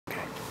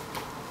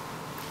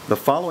The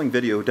following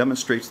video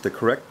demonstrates the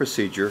correct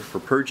procedure for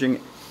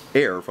purging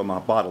air from a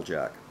bottle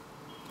jack.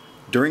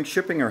 During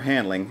shipping or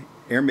handling,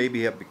 air may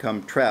have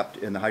become trapped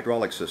in the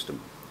hydraulic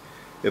system.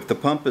 If the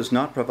pump is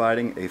not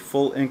providing a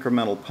full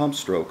incremental pump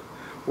stroke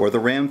or the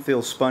ram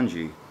feels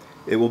spongy,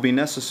 it will be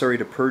necessary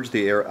to purge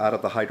the air out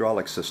of the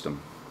hydraulic system.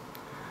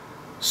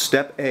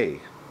 Step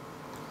A.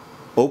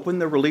 Open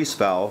the release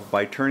valve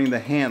by turning the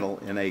handle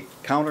in a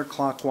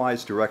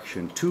counterclockwise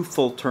direction 2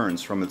 full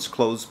turns from its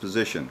closed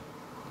position.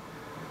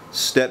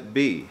 Step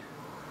B.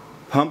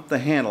 Pump the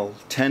handle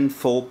 10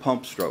 full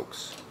pump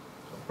strokes.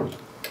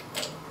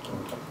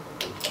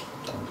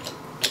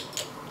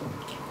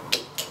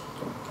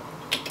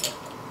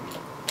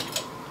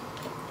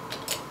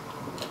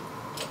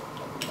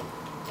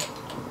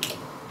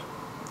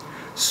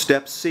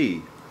 Step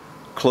C.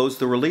 Close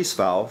the release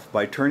valve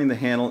by turning the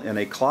handle in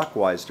a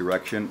clockwise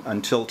direction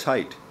until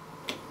tight.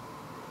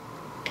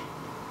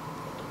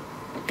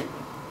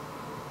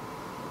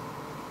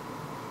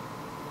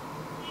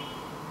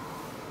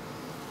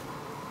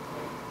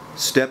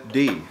 Step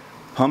D.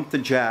 Pump the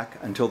jack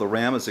until the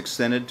ram is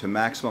extended to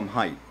maximum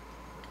height.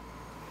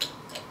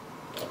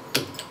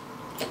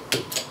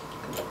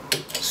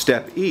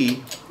 Step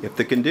E. If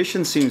the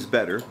condition seems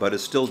better but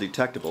is still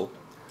detectable,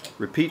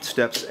 repeat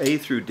steps A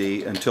through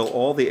D until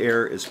all the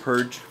air is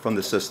purged from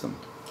the system.